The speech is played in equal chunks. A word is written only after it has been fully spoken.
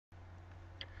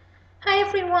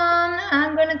everyone,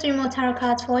 I'm going to do more tarot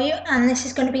cards for you, and this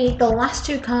is going to be the last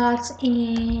two cards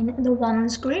in the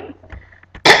Wands group.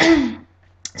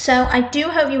 So I do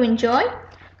hope you enjoy.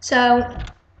 So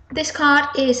this card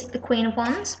is the Queen of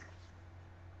Wands.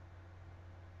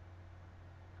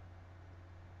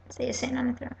 See you sitting on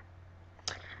the throne.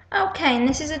 Okay, and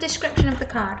this is a description of the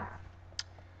card.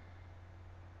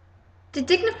 The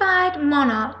dignified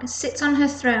monarch sits on her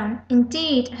throne.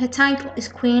 Indeed, her title is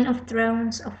Queen of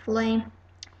Thrones of Flame.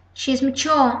 She is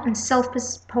mature and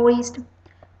self-poised,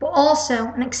 but also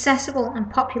an accessible and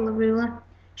popular ruler.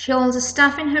 She holds a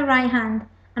staff in her right hand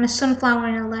and a sunflower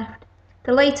in her left,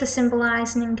 the latter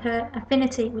symbolizing her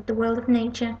affinity with the world of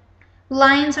nature.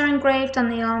 Lions are engraved on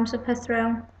the arms of her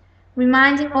throne,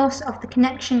 reminding us of the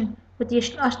connection with the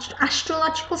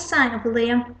astrological sign of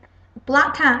Leo. A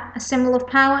black cat, a symbol of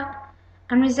power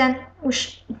and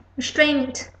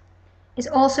restraint, is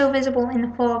also visible in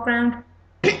the foreground.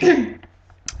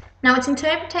 Now, its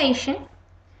interpretation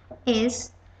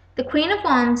is the Queen of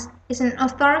Wands is an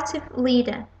authoritative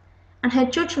leader, and her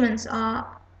judgments are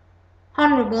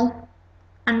honourable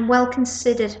and well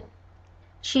considered.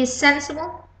 She is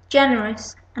sensible,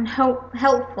 generous, and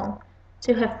helpful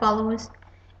to her followers.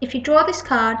 If you draw this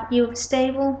card, you have a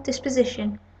stable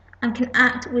disposition and can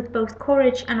act with both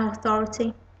courage and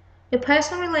authority. Your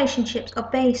personal relationships are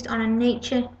based on a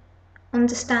nature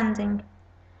understanding,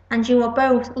 and you are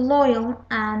both loyal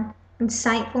and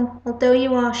insightful. Although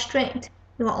you are strict,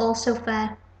 you are also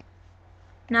fair.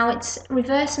 Now it's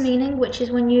reverse meaning, which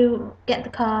is when you get the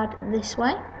card this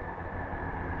way.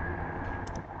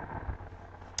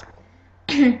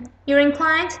 You're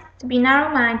inclined to be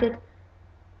narrow-minded,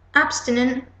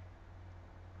 abstinent,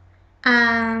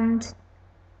 and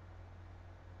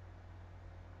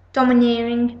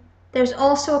domineering. There's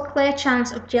also a clear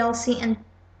chance of jealousy and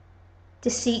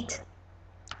deceit.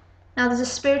 Now there's a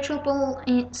spiritual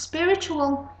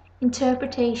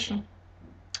interpretation.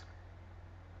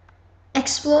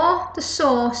 Explore the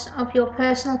source of your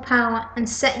personal power and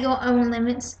set your own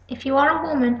limits. If you are a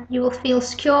woman, you will feel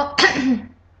secure in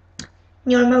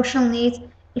your emotional needs.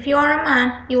 If you are a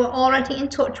man, you are already in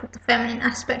touch with the feminine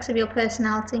aspects of your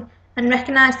personality and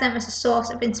recognize them as a source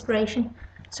of inspiration.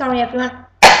 Sorry, everyone.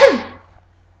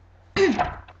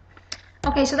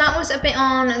 Okay, so that was a bit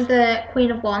on the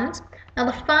Queen of Wands. Now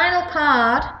the final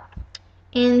card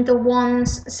in the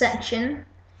Wands section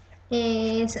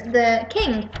is the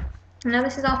King. Now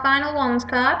this is our final Wands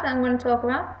card that I'm going to talk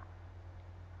about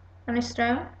on his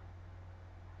throne.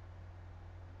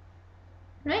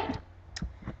 Right.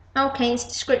 Okay, its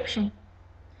description.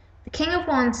 The King of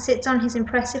Wands sits on his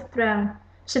impressive throne,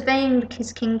 surveying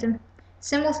his kingdom.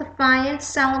 Symbols of fire,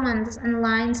 salamanders and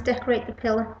lions decorate the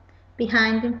pillar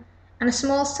behind him, and a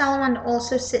small salamander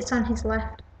also sits on his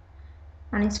left,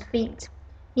 on his feet.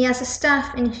 He has a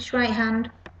staff in his right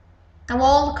hand. Now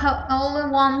all the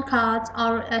wand cards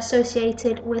are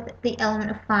associated with the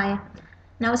element of fire.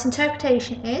 Now its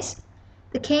interpretation is,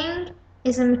 the king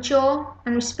is a mature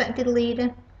and respected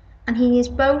leader, and he is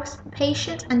both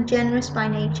patient and generous by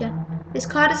nature. This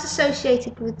card is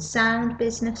associated with sound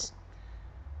business,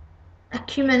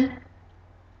 acumen,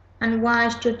 and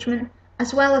wise judgment,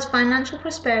 as well as financial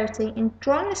prosperity. In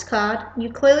drawing this card,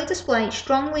 you clearly display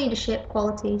strong leadership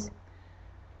qualities.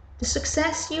 The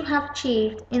success you have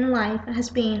achieved in life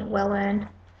has been well earned.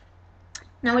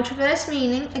 Now its reverse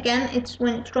meaning, again, it's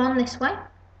when it's drawn this way.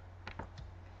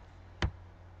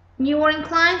 You are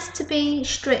inclined to be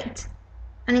strict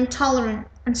and intolerant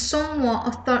and somewhat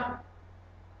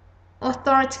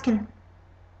authoritarian.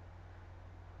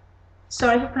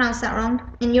 Sorry if I pronounced that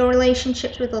wrong. In your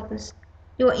relationships with others,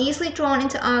 you are easily drawn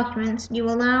into arguments. You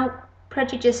allow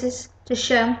prejudices to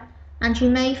show, and you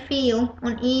may feel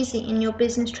uneasy in your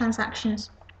business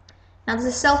transactions. Now there's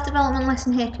a self-development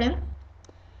lesson here too,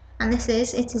 and this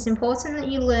is, it is important that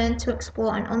you learn to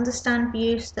explore and understand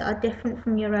views that are different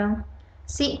from your own.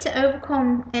 Seek to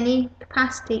overcome any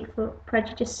capacity for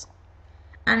prejudice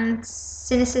and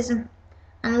cynicism,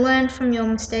 and learn from your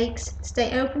mistakes.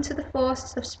 Stay open to the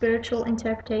forces of spiritual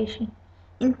inspiration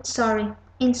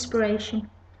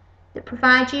that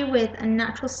provide you with a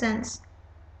natural sense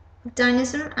of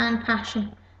dynamism and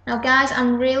passion. Now guys,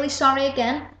 I'm really sorry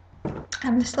again.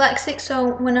 I'm dyslexic,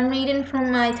 so when I'm reading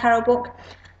from my tarot book,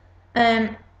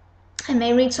 I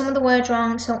may read some of the words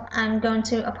wrong, so I'm going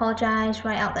to apologise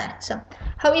right out there. So,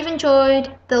 hope you've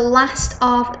enjoyed the last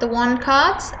of the wand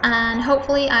cards, and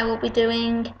hopefully I will be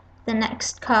doing the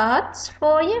next cards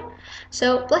for you.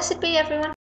 So, blessed be everyone.